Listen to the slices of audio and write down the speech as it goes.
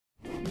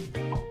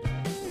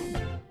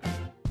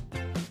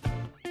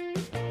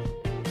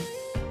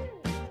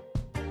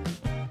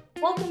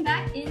Welcome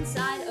back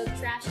inside of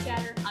Trash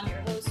Chatter. I'm your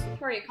host,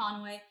 Victoria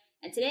Conway,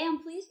 and today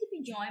I'm pleased to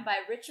be joined by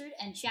Richard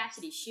and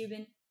Chastity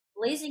Shubin,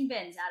 Blazing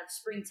Bins out of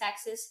Spring,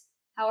 Texas.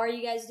 How are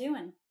you guys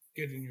doing?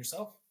 Good, and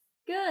yourself?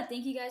 Good.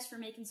 Thank you guys for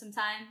making some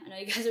time. I know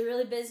you guys are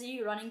really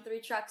busy running 3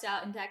 trucks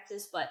out in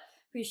Texas, but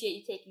appreciate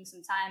you taking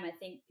some time. I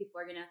think people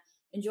are going to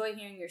enjoy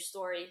hearing your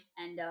story.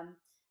 And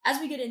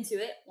as we get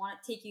into it, I want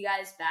to take you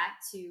guys back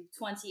to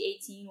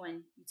 2018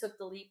 when you took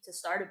the leap to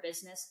start a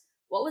business.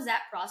 What was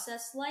that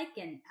process like,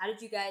 and how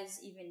did you guys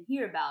even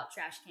hear about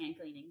trash can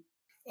cleaning?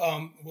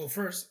 Well,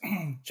 first,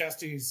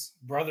 Chastity's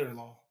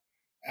brother-in-law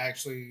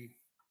actually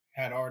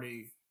had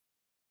already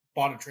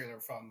bought a trailer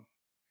from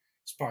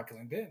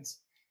Sparkling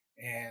Bins.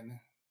 And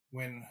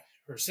when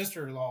her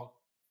sister,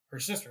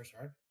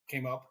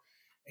 came up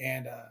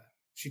and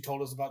she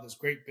told us about this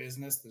great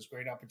business, this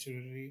great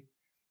opportunity.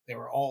 They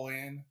were all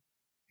in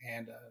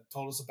and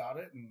told us about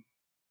it. And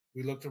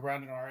we looked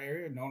around in our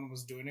area. No one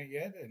was doing it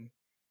yet. And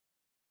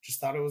just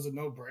thought it was a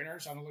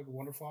no-brainer. Sounded like a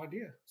wonderful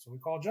idea. So we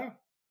called John.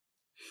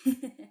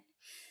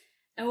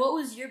 And what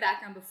was your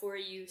background before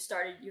you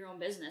started your own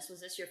business? Was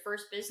this your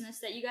first business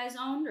that you guys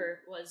owned,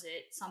 or was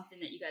it something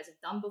that you guys have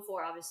done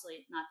before?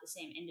 Obviously, not the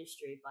same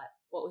industry, but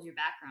what was your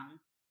background?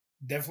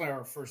 Definitely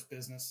our first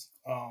business.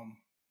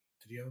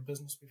 Did you have a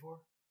business before?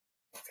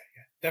 Okay,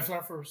 yeah. Definitely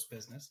our first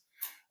business.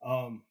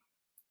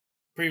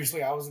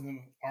 Previously, I was in the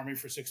Army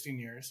for 16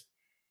 years.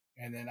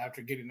 And then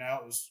after getting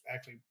out, it was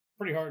actually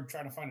pretty hard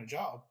trying to find a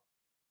job.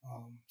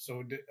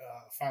 So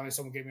finally,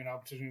 someone gave me an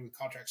opportunity with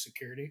contract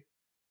security.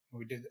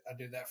 I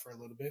did that for a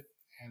little bit.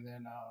 And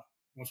then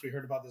once we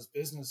heard about this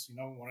business,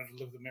 wanted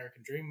to live the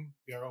American dream,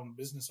 be our own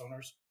business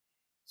owners.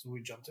 So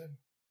we jumped in.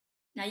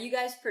 Now, you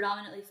guys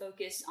predominantly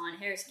focus on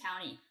Harris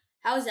County.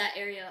 How has that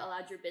area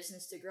allowed your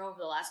business to grow over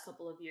the last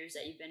couple of years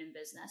that you've been in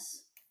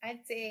business?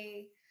 I'd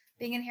say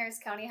being in Harris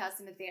County has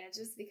some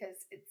advantages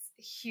because it's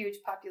a huge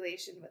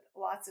population with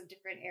lots of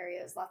different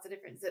areas, lots of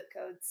different zip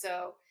codes.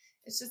 So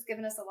it's just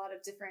given us a lot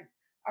of different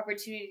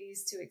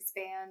opportunities to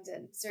expand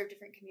and serve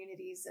different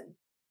communities and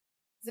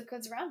zip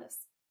codes around us.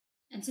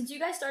 And since you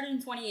guys started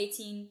in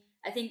 2018,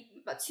 I think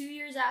about 2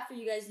 years after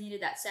you guys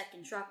needed that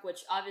second truck,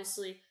 which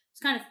obviously was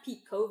kind of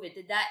peak COVID,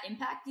 did that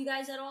impact you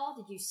guys at all?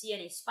 Did you see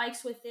any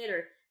spikes with it,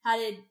 or how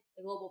did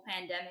the global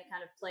pandemic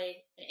kind of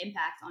play an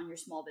impact on your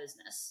small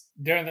business?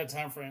 During that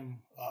time frame,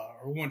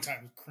 our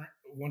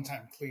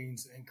one-time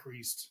cleans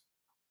increased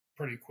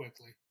pretty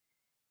quickly.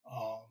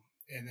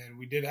 And then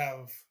we did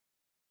have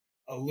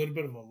a little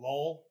bit of a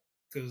lull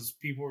because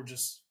people were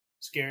just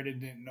scared and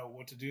didn't know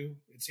what to do,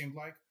 it seemed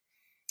like.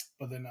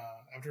 But then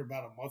after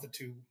about a month or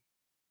two,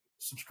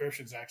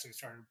 subscriptions actually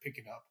started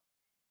picking up.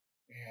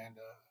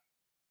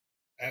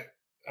 And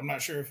I'm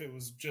not sure if it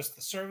was just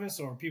the service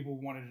or people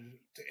wanted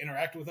to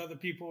interact with other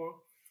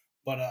people,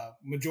 but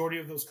majority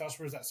of those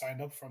customers that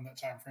signed up from that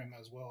time frame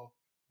as well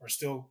are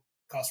still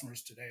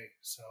customers today.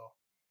 So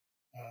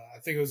I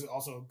think it was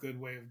also a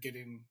good way of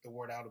getting the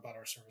word out about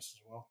our service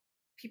as well.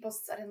 People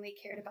suddenly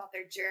cared about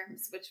their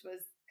germs, which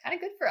was kind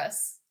of good for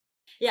us.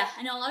 Yeah,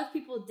 I know a lot of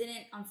people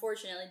didn't,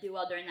 unfortunately, do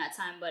well during that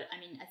time. But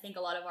I think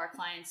a lot of our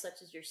clients,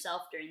 such as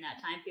yourself during that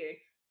time period,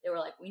 they were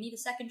like, we need a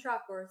second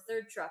truck or a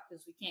third truck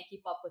because we can't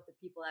keep up with the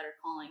people that are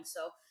calling.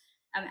 So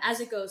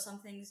as it goes,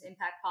 some things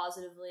impact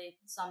positively,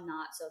 some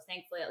not. So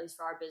thankfully, at least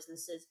for our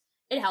businesses,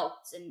 it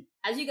helped. And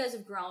as you guys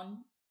have grown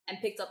and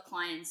picked up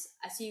clients,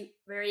 I see you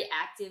very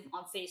active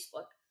on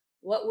Facebook.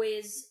 What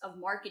ways of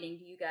marketing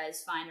do you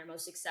guys find are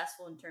most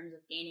successful in terms of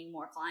gaining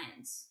more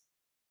clients?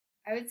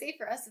 I would say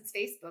for us, it's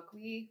Facebook.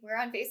 We're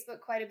on Facebook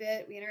quite a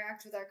bit. We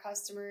interact with our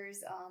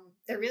customers.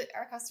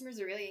 Our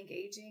customers are really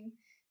engaging.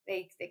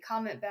 They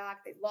comment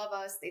back. They love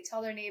us. They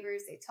tell their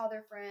neighbors. They tell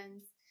their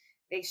friends.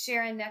 They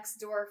share in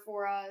Nextdoor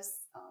for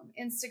us,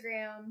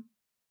 Instagram.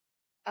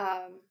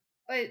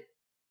 But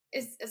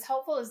as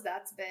helpful as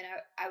that's been,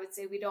 I would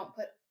say we don't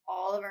put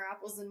all of our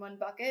apples in one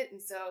bucket.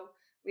 And so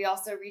we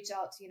also reach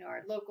out to,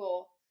 our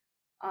local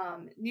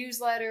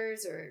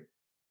newsletters or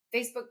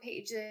Facebook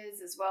pages,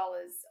 as well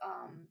as,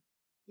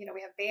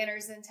 we have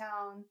banners in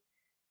town.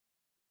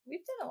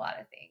 We've done a lot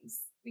of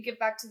things. We give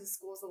back to the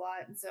schools a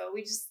lot. And so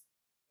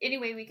any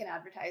way we can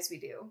advertise, we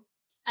do.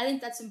 I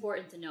think that's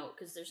important to note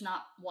because there's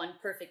not one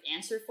perfect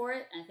answer for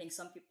it. And I think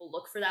some people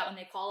look for that when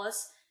they call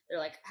us. They're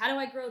like, how do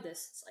I grow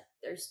this? It's like,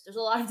 there's a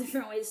lot of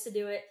different ways to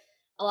do it.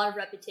 A lot of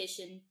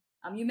repetition.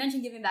 You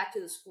mentioned giving back to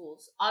the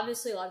schools.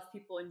 Obviously, a lot of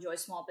people enjoy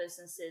small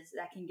businesses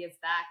that can give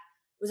back.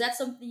 Was that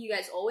something you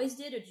guys always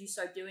did, or did you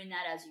start doing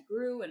that as you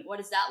grew? And what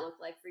does that look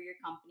like for your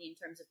company in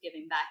terms of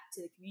giving back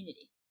to the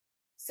community?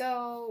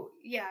 So,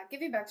 yeah,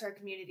 giving back to our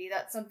community,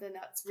 that's something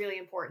that's really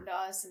important to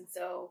us. And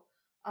so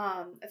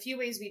a few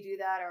ways we do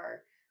that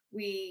are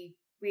we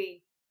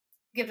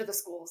give to the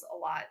schools a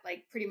lot.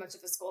 Like pretty much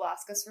if a school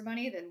asks us for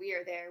money, then we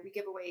are there. We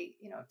give away,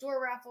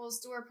 door raffles,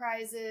 door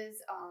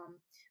prizes.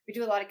 We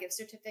do a lot of gift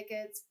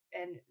certificates,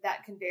 and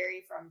that can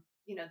vary from,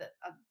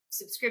 a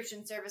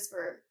subscription service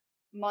for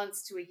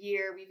months to a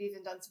year. We've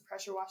even done some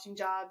pressure washing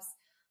jobs.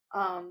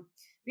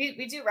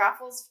 We do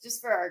raffles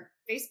just for our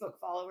Facebook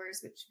followers,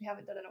 which we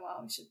haven't done in a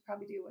while. We should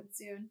probably do one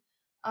soon.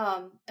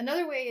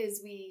 Another way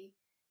is we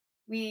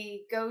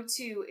go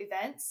to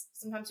events.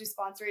 Sometimes we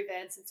sponsor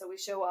events, and so we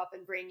show up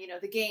and bring,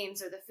 the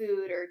games or the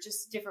food or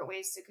just different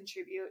ways to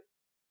contribute.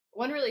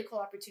 One really cool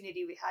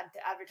opportunity we had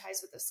to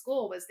advertise with the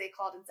school was they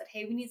called and said,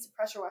 "Hey, we need some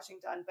pressure washing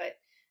done, but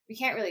we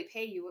can't really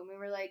pay you." And we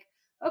were like,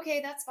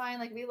 "Okay, that's fine.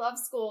 Like, we love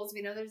schools.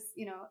 We know there's,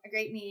 a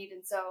great need."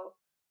 And so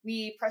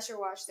we pressure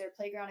washed their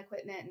playground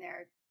equipment and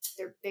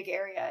their big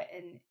area.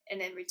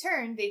 And in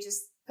return, they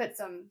just put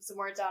some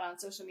words out on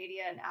social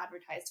media and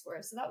advertised for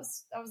us. So that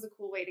was a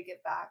cool way to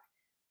give back.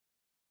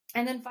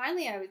 And then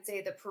finally, I would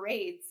say the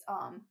parades.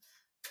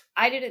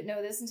 I didn't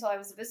know this until I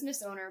was a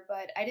business owner,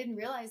 but I didn't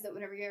realize that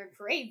whenever you're in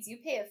parades, you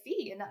pay a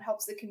fee, and that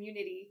helps the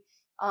community.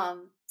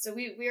 So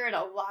we're in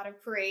a lot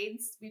of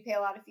parades. We pay a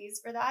lot of fees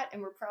for that,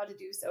 and we're proud to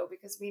do so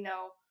because we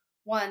know,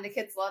 one, the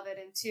kids love it,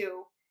 and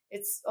two,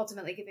 it's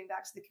ultimately giving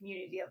back to the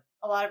community.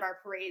 A lot of our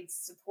parades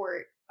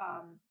support,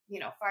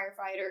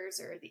 firefighters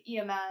or the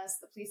EMS,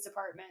 the police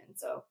department, and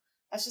so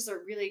that's just a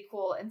really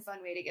cool and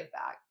fun way to give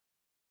back.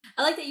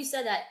 I like that you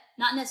said that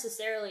not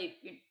necessarily,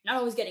 you're not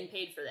always getting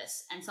paid for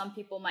this. And some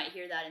people might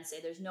hear that and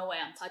say, there's no way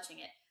I'm touching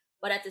it.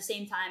 But at the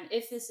same time,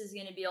 if this is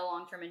going to be a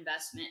long-term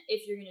investment,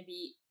 if you're going to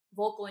be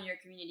vocal in your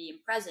community and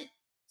present,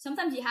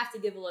 sometimes you have to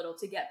give a little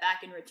to get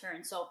back in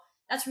return. So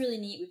that's really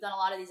neat. We've done a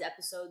lot of these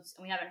episodes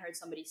and we haven't heard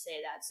somebody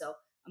say that. So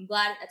I'm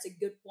glad that's a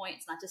good point.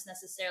 It's not just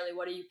necessarily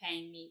what are you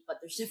paying me, but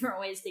there's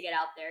different ways to get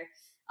out there.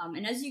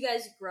 And as you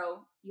guys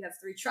grow, you have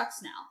 3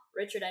 trucks now.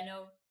 Richard, I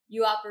know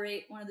you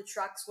operate one of the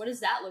trucks. What does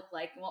that look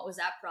like? And what was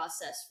that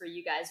process for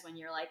you guys when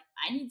you're like,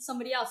 I need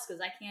somebody else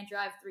because I can't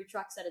drive 3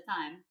 trucks at a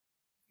time?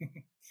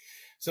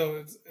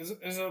 So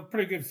it's a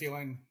pretty good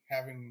feeling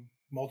having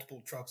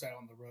multiple trucks out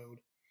on the road,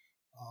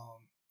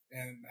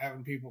 and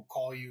having people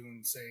call you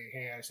and say,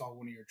 "Hey, I saw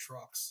one of your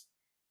trucks."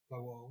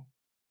 Like, well,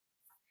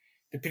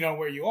 depending on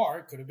where you are,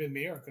 it could have been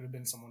me or it could have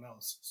been someone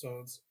else.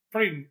 So it's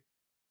pretty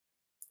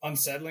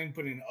unsettling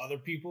putting other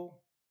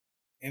people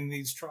in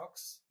these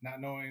trucks, not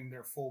knowing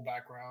their full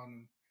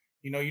background.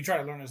 And, you try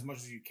to learn as much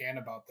as you can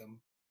about them.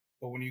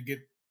 But when you get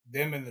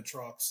them in the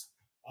trucks,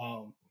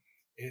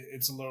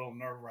 it's a little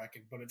nerve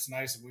wracking, but it's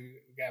nice. We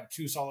have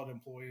 2 solid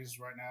employees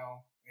right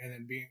now. And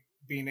then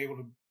being able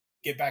to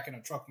get back in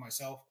a truck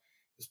myself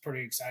is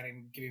pretty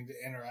exciting, getting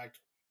to interact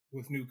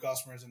with new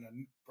customers in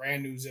a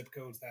brand new zip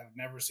codes that have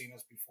never seen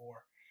us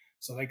before.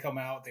 So they come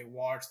out, they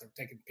watch, they're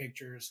taking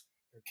pictures,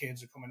 their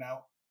kids are coming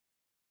out.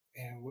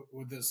 And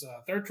with this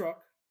 3rd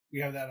truck, we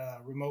have that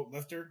remote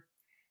lifter.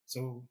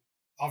 So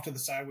off to the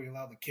side, we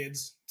allow the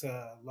kids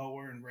to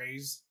lower and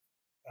raise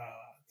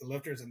the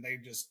lifters, and they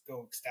just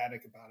go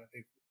ecstatic about it.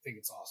 They think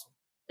it's awesome.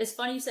 It's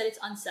funny you said it's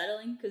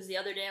unsettling because the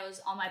other day I was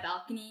on my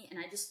balcony and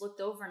I just looked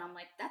over and I'm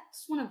like,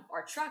 that's one of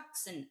our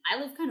trucks. And I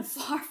live kind of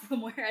far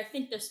from where I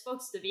think they're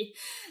supposed to be.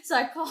 So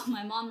I called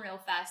my mom real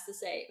fast to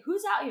say,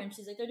 who's out here? And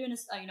she's like, they're doing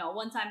a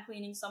one-time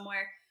cleaning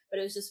somewhere. But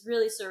it was just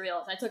really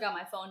surreal. So I took out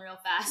my phone real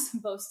fast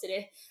and posted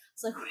it.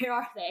 It's like, where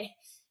are they?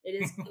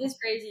 It is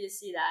crazy to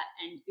see that.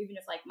 And even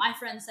if like my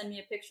friends send me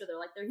a picture, they're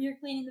like, they're here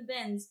cleaning the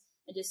bins,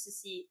 and just to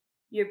see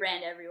your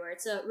brand everywhere.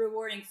 It's a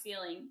rewarding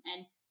feeling.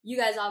 And you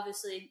guys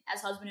obviously,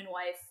 as husband and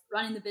wife,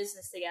 running the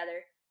business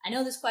together. I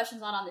know this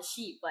question's not on the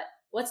sheet, but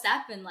what's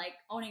that been like,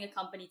 owning a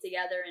company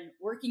together and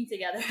working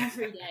together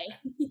every day?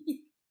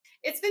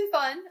 It's been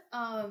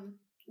fun.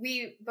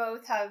 We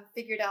both have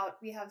figured out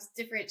we have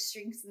different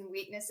strengths and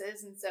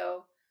weaknesses. And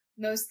so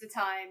most of the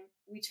time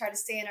we try to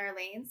stay in our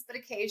lanes, but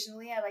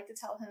occasionally I like to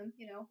tell him,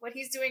 what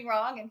he's doing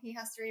wrong. And he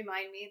has to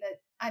remind me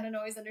that I don't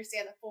always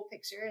understand the full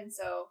picture. And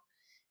so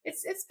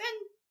it's been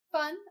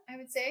fun, I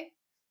would say.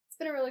 It's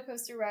been a roller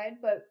coaster ride,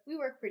 but we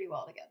work pretty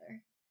well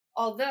together.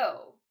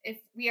 Although if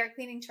we are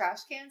cleaning trash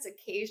cans,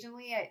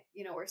 occasionally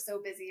we're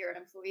so busy or an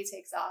employee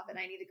takes off and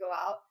I need to go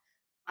out.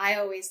 I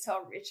always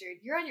tell Richard,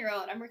 you're on your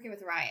own. I'm working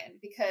with Ryan,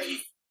 because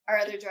our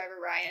other driver,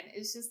 Ryan,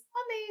 is just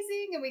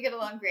amazing and we get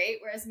along great.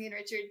 Whereas me and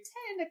Richard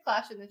tend to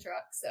clash in the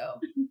truck. So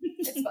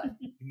it's fun.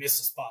 You miss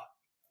a spot.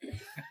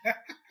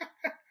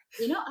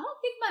 I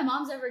don't think my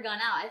mom's ever gone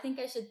out. I think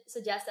I should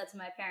suggest that to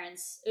my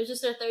parents. It was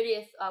just their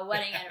 30th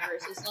wedding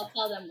anniversary. So I'll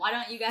tell them, why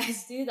don't you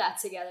guys do that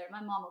together? My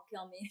mom will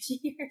kill me if she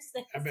hears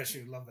this. I bet she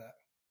would love that.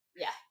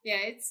 Yeah. Yeah,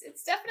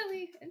 it's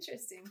definitely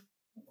interesting.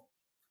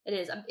 It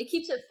is. It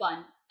keeps it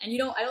fun. And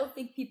I don't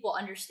think people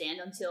understand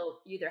until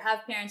you either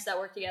have parents that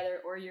work together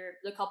or you're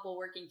the couple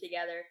working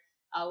together,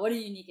 what a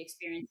unique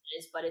experience it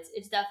is. But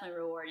it's definitely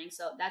rewarding.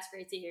 So that's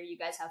great to hear you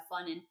guys have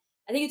fun. And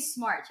I think it's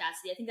smart,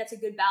 Chastity. I think that's a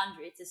good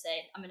boundary to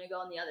say, I'm going to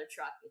go in the other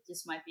truck. It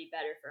just might be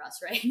better for us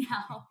right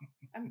now.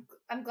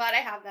 I'm glad I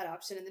have that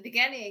option. In the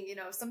beginning,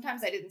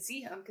 sometimes I didn't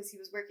see him because he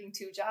was working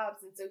 2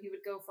 jobs. And so he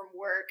would go from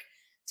work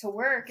to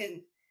work.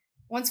 And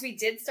once we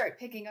did start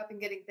picking up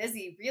and getting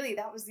busy, really,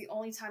 that was the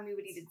only time we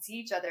would even see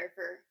each other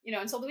for,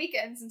 until the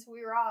weekends, until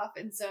we were off.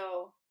 And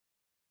so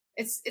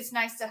it's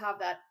nice to have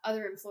that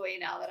other employee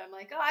now that I'm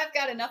like, oh, I've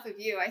got enough of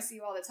you. I see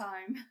you all the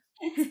time.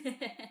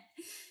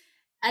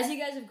 As you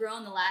guys have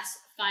grown the last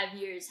 5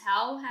 years,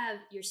 how have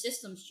your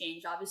systems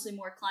changed? Obviously,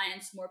 more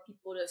clients, more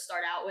people to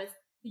start out with.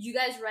 Did you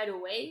guys right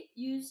away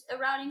use a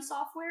routing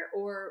software,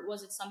 or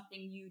was it something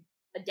you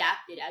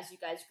adapted as you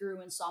guys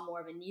grew and saw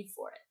more of a need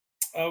for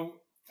it?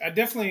 I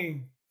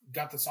definitely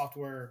got the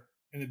software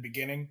in the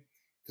beginning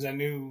because I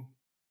knew,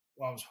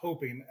 well, I was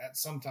hoping at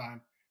some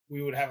time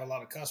we would have a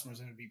lot of customers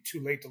and it'd be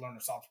too late to learn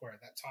the software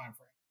at that time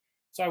frame.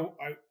 So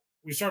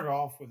we started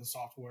off with the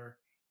software.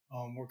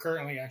 We're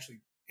currently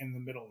actually in the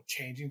middle of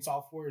changing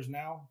softwares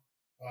now,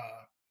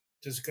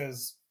 just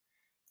because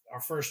our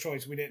first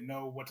choice we didn't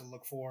know what to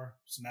look for.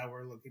 So now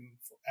we're looking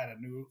at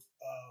a new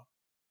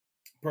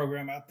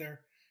program out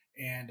there,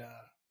 and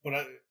but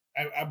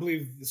I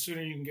believe the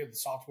sooner you can get the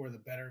software, the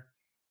better,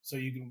 so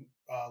you can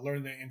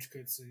learn the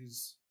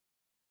intricacies.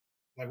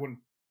 Like when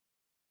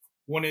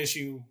one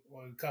issue,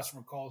 when a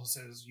customer calls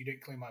and says you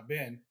didn't clean my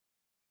bin,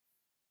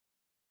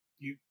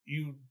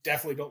 you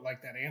definitely don't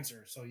like that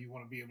answer, so you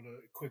want to be able to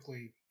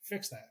quickly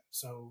fix that.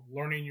 So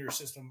learning your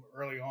system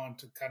early on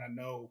to kind of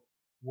know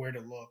where to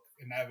look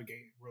and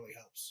navigate really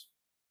helps.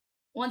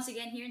 Once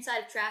again, here inside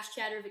of Trash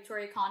Chatter,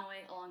 Victoria Conway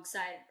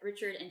alongside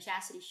Richard and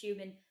Chastity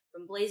Schubin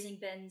from Blazing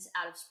Bins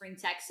out of Spring,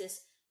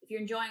 Texas. If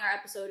you're enjoying our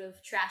episode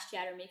of Trash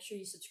Chatter, make sure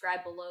you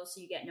subscribe below so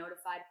you get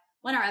notified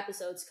when our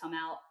episodes come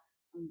out.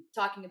 I'm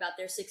talking about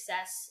their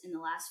success in the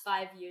last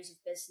 5 years of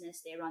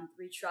business. They run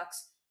 3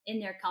 trucks in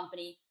their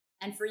company.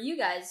 And for you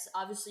guys,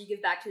 obviously you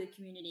give back to the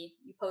community.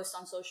 You post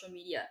on social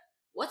media.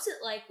 What's it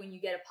like when you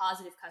get a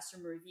positive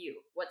customer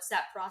review? What's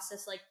that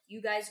process like?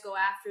 You guys go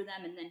after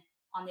them, and then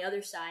on the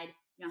other side,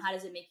 how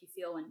does it make you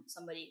feel when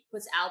somebody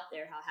puts out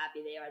there how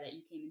happy they are that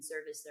you came and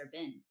serviced their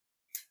bin?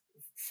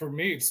 For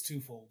me, it's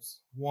twofold.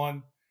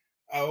 One,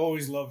 I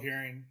always love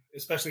hearing,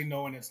 especially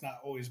knowing it's not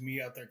always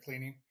me out there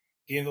cleaning,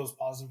 getting those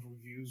positive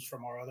reviews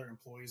from our other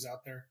employees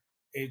out there.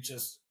 It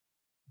just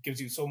gives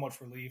you so much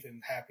relief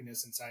and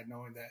happiness inside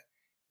knowing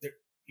that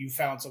you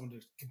found someone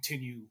to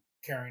continue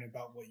caring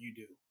about what you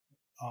do.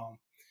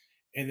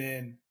 And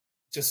then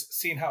just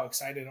seeing how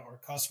excited our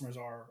customers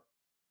are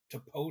to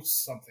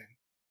post something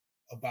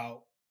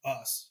about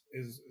us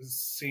is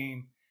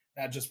seeing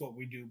not just what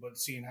we do, but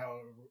seeing how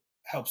it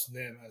helps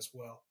them as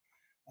well.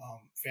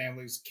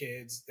 Families,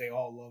 kids, they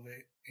all love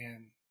it.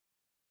 And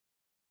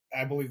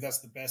I believe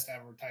that's the best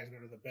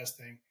advertisement or the best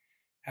thing.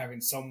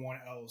 Having someone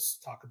else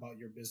talk about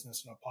your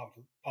business in a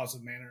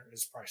positive manner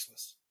is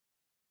priceless.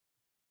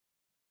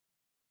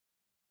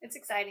 It's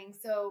exciting.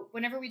 So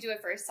whenever we do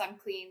a first time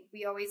clean,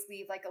 we always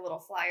leave like a little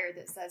flyer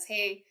that says,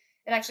 hey,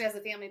 it actually has a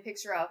family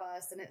picture of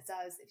us. And it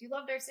says, if you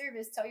loved our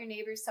service, tell your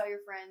neighbors, tell your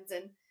friends.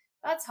 And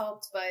that's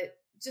helped. But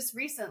just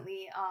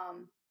recently,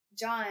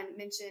 John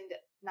mentioned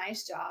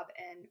Nice Job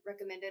and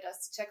recommended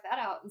us to check that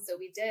out. And so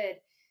we did.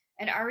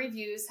 And our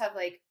reviews have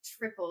like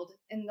tripled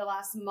in the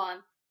last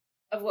month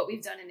of what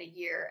we've done in a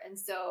year. And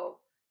so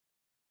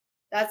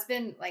that's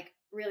been like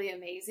really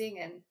amazing.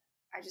 And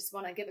I just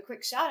want to give a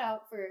quick shout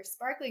out for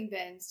Sparkling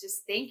Bins.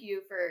 Just thank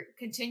you for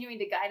continuing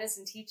to guide us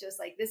and teach us,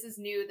 like, this is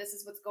new. This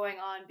is what's going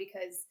on,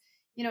 because,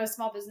 as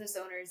small business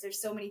owners, there's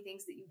so many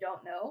things that you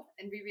don't know.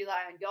 And we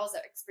rely on y'all's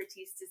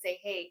expertise to say,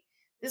 hey,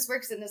 this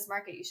works in this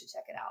market. You should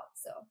check it out.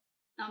 So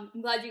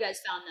I'm glad you guys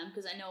found them,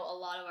 because I know a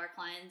lot of our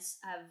clients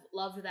have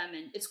loved them,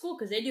 and it's cool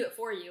because they do it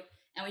for you.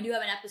 And we do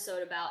have an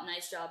episode about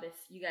Nice Job if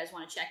you guys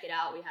want to check it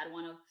out. We had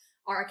one of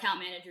our account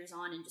managers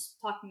on and just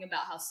talking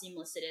about how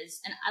seamless it is.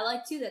 And I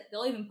like too that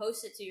they'll even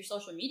post it to your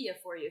social media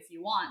for you if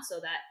you want, so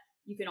that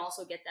you can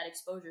also get that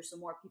exposure so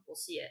more people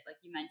see it. Like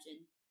you mentioned,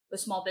 with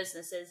small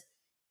businesses,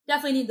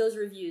 definitely need those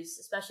reviews,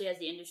 especially as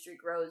the industry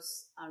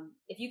grows.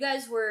 If you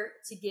guys were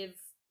to give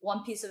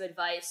one piece of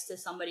advice to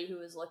somebody who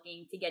is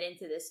looking to get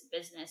into this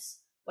business,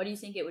 what do you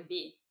think it would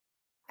be?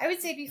 I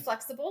would say be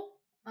flexible.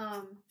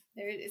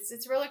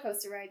 It's a roller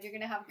coaster ride. You're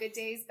going to have good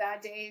days,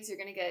 bad days. You're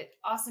going to get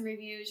awesome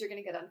reviews. You're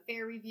going to get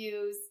unfair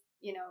reviews.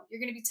 You're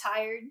going to be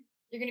tired.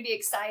 You're going to be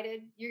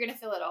excited. You're going to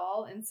feel it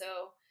all. And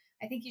so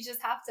I think you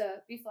just have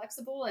to be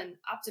flexible and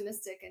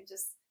optimistic, and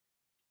there's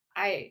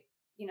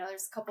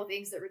a couple of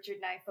things that Richard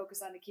and I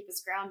focus on to keep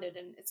us grounded.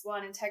 And it's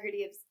one,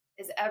 integrity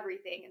is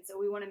everything. And so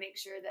we want to make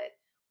sure that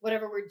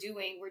whatever we're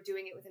doing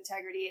it with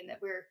integrity, and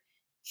that we're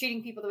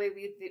treating people the way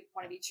we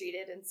want to be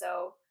treated. And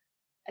so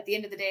at the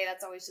end of the day,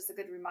 that's always just a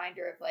good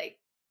reminder of, like,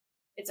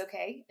 it's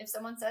okay if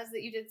someone says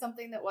that you did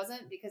something that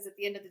wasn't, because at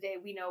the end of the day,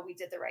 we know we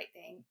did the right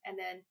thing. And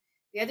then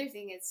the other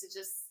thing is to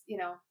just,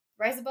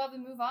 rise above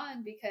and move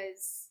on,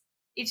 because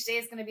each day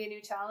is going to be a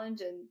new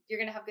challenge, and you're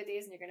going to have good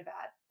days and you're going to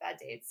have bad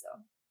days. So,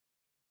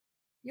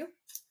 you.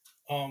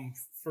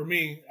 For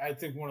me, I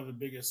think one of the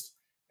biggest,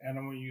 and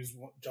I'm going to use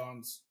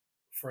John's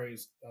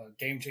phrase,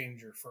 game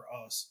changer for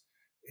us,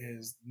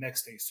 is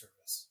next day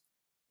service.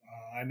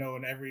 I know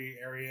in every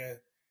area,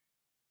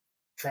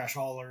 trash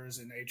haulers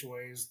and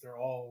HOAs, they're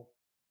all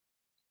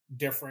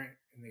different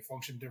and they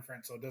function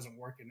different, so it doesn't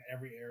work in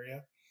every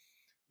area.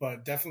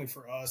 But definitely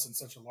for us, in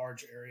such a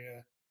large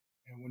area,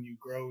 and when you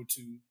grow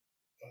to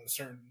a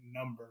certain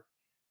number,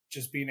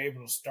 just being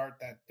able to start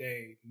that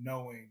day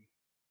knowing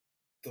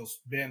those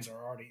bins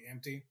are already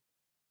empty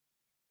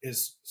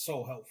is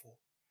so helpful.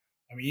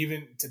 I mean,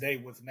 even today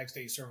with the next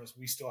day service,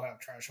 we still have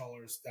trash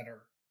haulers that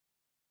are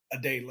a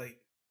day late.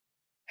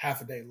 half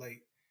a day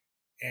late.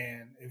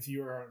 And if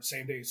you're on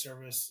same day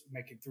service,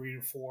 making 3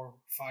 to 4,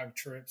 5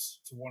 trips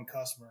to one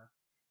customer,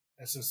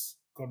 that's just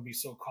going to be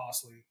so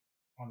costly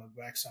on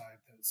the backside.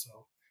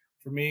 So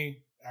for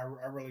me, I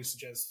really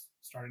suggest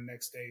starting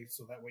next day,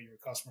 so that way your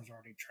customers are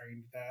already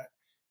trained to that,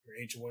 your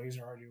HOAs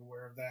are already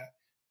aware of that,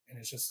 and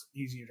it's just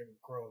easier to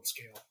grow and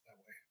scale that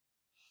way.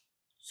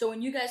 So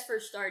when you guys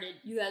first started,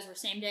 you guys were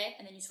same day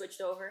and then you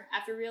switched over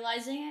after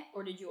realizing it,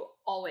 or did you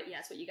all wait?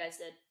 Yes, what you guys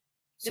did.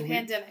 The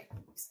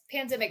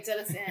pandemic did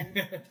us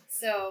in.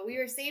 So we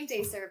were same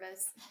day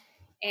service.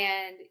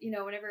 And,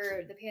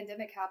 whenever the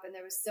pandemic happened,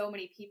 there was so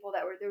many people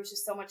there was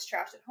just so much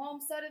trash at home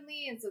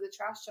suddenly. And so the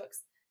trash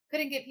trucks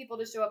couldn't get people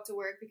to show up to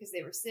work because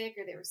they were sick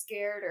or they were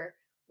scared or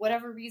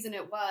whatever reason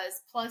it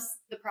was. Plus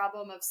the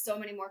problem of so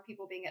many more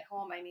people being at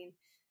home. I mean,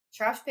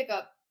 trash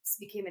pickup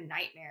became a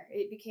nightmare.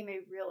 It became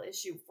a real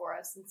issue for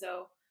us. And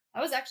so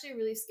that was actually a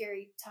really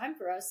scary time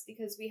for us,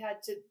 because we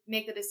had to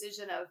make the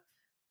decision of,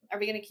 are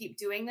we going to keep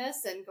doing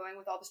this and going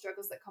with all the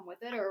struggles that come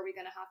with it? Or are we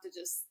going to have to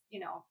just,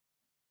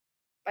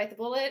 bite the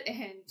bullet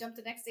and jump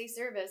to next day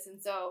service?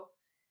 And so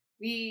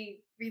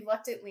we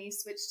reluctantly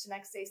switched to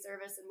next day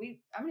service. And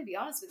I'm going to be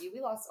honest with you,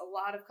 we lost a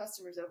lot of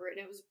customers over it.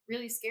 And it was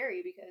really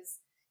scary because,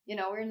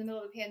 we're in the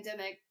middle of a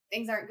pandemic,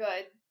 things aren't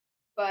good,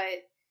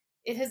 but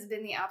it has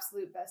been the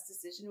absolute best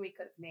decision we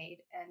could have made.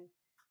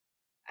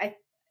 And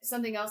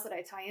something else that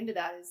I tie into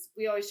that is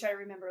we always try to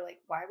remember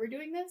why we're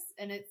doing this.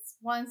 And it's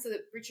one, so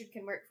that Richard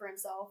can work for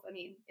himself. I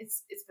mean,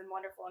 it's been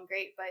wonderful and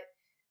great, but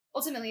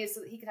ultimately it's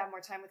so that he could have more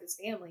time with his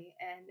family.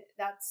 And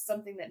that's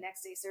something that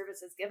next day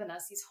service has given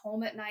us. He's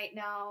home at night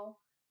now.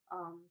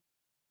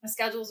 The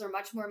schedules are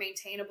much more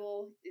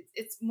maintainable.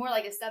 It's more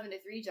like a 7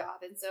 to 3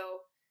 job. And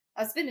so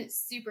that's been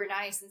super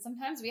nice. And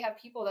sometimes we have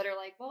people that are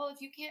like, well,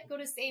 if you can't go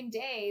to same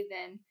day,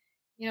 then,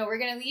 we're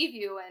going to leave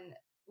you. And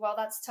while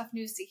that's tough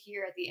news to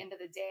hear at the end of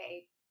the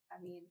day,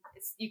 I mean,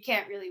 you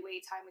can't really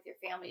weigh time with your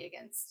family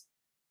against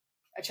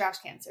a trash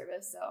can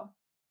service. So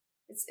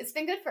it's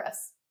been good for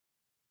us.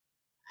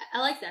 I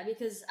like that,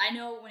 because I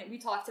know when we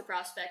talk to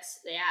prospects,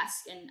 they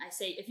ask, and I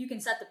say, if you can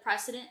set the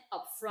precedent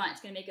up front,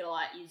 it's going to make it a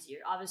lot easier.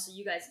 Obviously,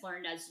 you guys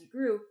learned as you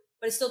grew,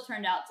 but it still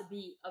turned out to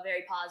be a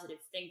very positive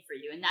thing for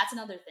you. And that's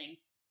another thing.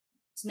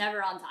 It's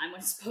never on time when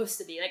it's supposed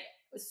to be. Like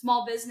a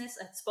small business,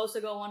 it's supposed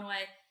to go one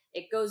way,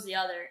 it goes the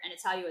other, and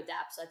it's how you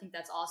adapt. So I think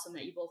that's awesome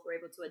that you both were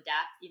able to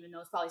adapt, even though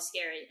it's probably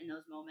scary in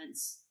those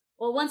moments.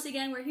 Well, once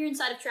again, we're here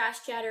inside of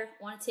Trash Chatter.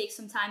 I want to take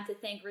some time to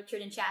thank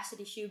Richard and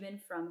Chastity Shubin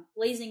from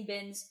Blazing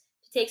Bins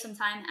to take some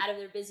time out of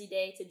their busy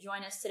day to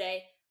join us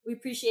today. We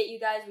appreciate you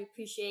guys. We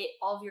appreciate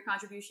all of your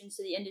contributions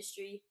to the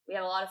industry. We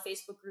have a lot of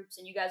Facebook groups,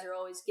 and you guys are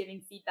always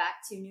giving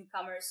feedback to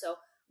newcomers. So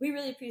we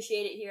really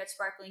appreciate it here at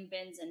Sparkling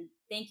Bins, and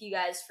thank you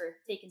guys for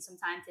taking some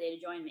time today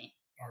to join me.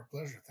 Our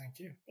pleasure. Thank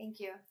you. Thank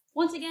you.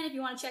 Once again, if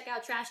you want to check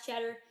out Trash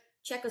Chatter,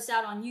 check us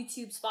out on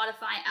YouTube,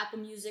 Spotify, Apple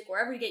Music,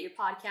 wherever you get your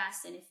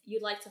podcasts. And if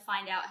you'd like to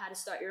find out how to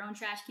start your own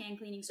trash can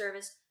cleaning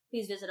service,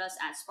 please visit us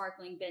at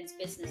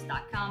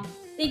sparklingbinsbusiness.com.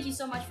 Thank you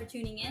so much for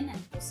tuning in, and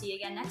we'll see you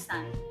again next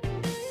time.